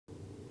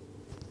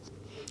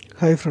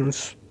Hi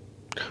friends,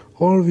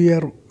 all we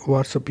are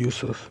WhatsApp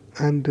users,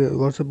 and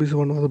WhatsApp is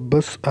one of the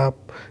best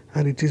app,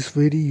 and it is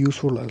very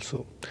useful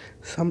also.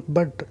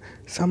 But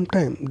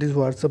sometimes this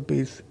WhatsApp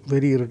is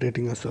very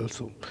irritating us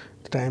also.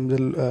 The time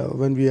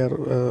when we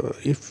are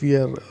if we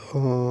are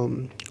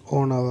on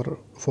our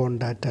phone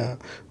data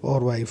or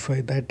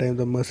Wi-Fi, that time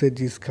the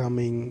message is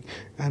coming,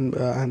 and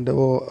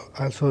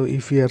also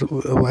if we are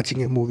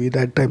watching a movie,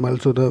 that time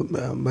also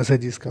the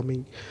message is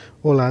coming.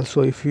 Or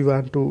also if we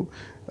want to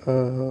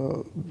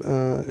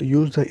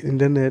use the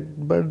internet,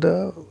 but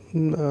the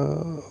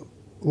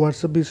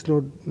WhatsApp is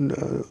not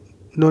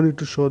no need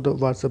to show the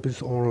WhatsApp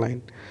is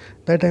online.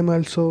 That time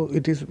also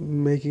it is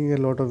making a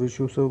lot of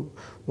issues. So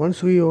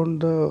once we own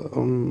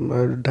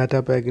the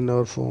data pack in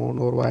our phone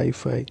or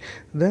Wi-Fi,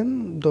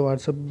 then the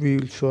WhatsApp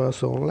will show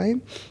us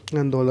online,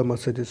 and all the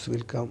messages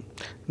will come.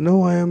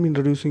 Now I am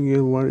introducing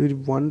a very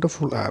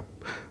wonderful app.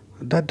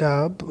 That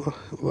app,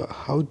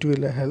 how it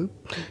will help?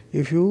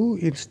 If you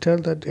install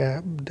that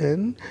app,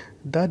 then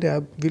that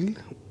app will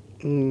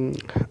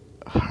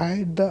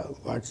hide the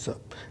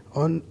WhatsApp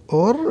on,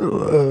 or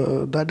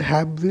that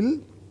app will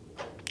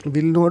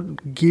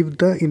not give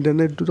the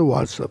internet to the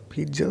WhatsApp.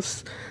 It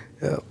just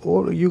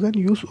or you can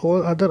use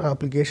all other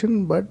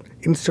application, but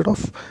instead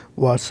of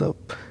WhatsApp.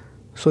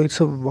 So it's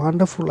a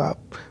wonderful app.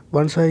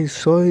 Once I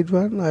saw it,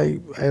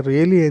 I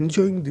really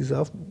enjoying this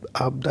app.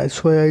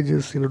 That's why I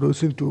just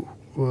introducing to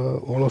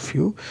all of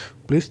you.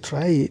 Please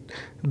try it.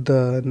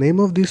 The name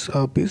of this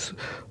app is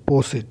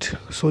Posit.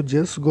 So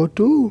just go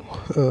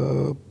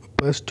to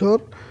Play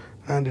Store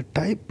and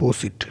type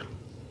Posit.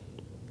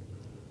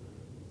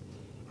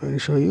 I'll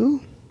show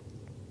you.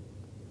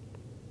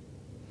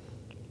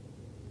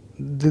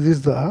 This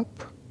is the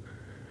app.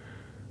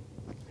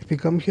 If you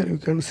come here, you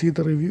can see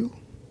the review.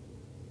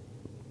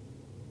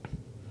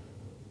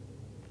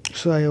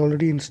 So I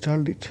already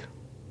installed it.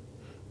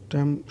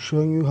 I'm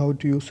showing you how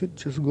to use it.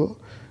 Just go,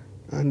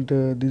 and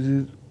this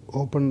is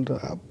open the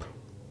app.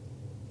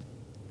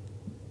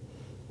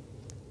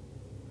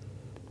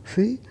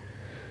 See,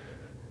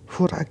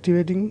 for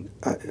activating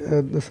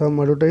some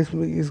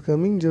advertisement is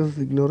coming, just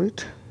ignore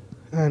it.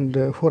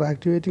 And for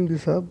activating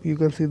this app, you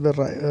can see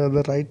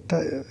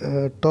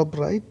the top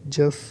right,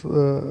 just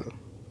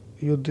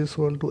use this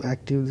one to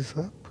active this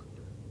app.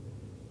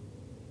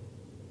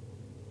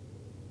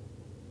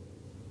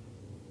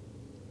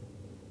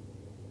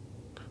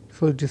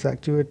 So it is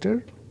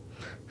activated.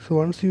 So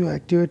once you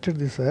activated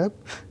this app,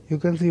 you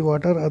can see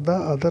what are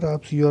other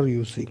apps you are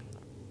using.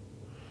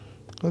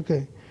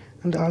 Okay,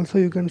 and also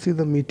you can see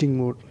the meeting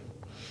mode.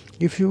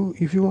 If you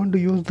want to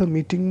use the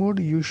meeting mode,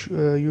 you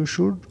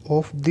should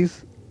off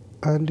this,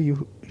 and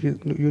you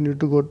need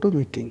to go to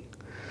meeting.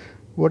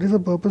 What is the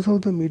purpose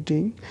of the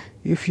meeting?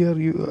 If you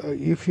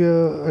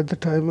are at the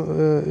time,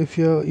 if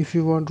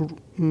you want to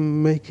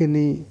make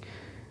any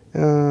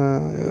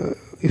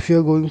if you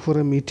are going for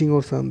a meeting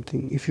or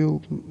something, if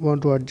you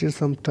want to adjust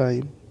some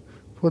time,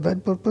 for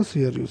that purpose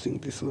we are using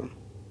this one.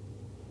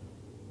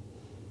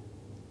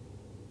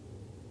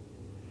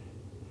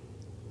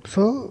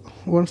 So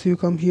once you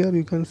come here,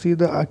 you can see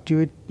the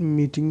activate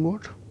meeting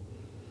mode.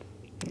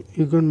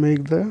 You can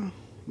make the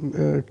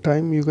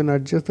time, you can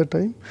adjust the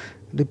time.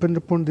 Depend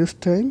upon this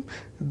time,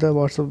 the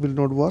WhatsApp will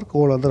not work,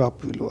 all other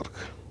app will work.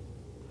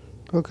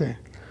 Okay,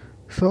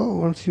 so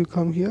once you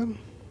come here,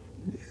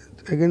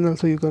 again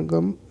also you can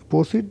come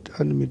Posit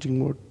and meeting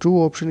mode. Two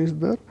option is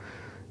there.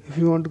 If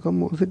you want to come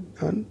Posit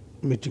and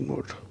meeting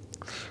mode.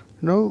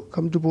 Now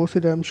come to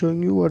Posit. I am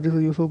showing you what is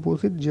the use of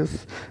Posit.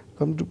 Just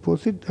come to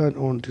Posit and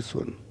on this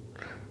one.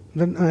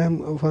 Then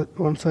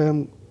once I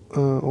am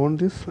on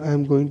this, I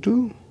am going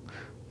to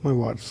my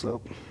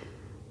WhatsApp.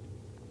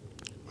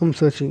 I'm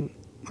searching,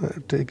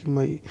 taking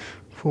my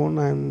phone.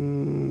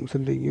 I'm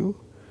sending you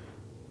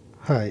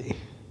hi.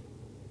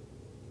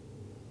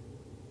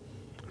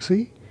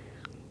 See,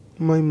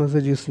 my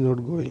message is not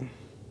going,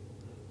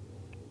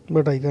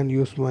 but I can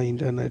use my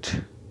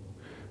internet.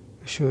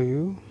 Show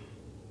you.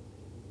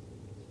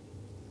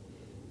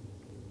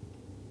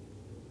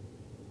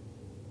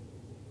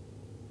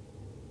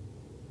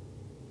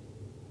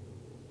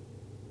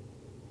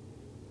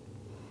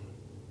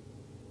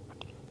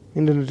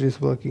 Internet is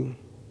working.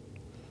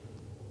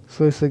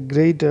 So it's a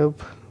great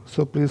app.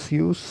 So please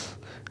use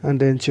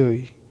and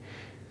enjoy.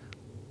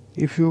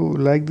 If you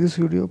like this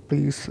video,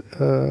 please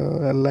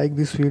like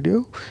this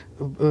video.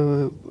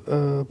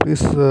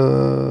 Please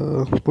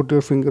put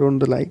your finger on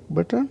the like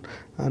button,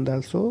 and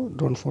also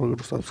don't forget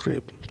to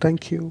subscribe.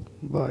 Thank you.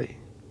 Bye.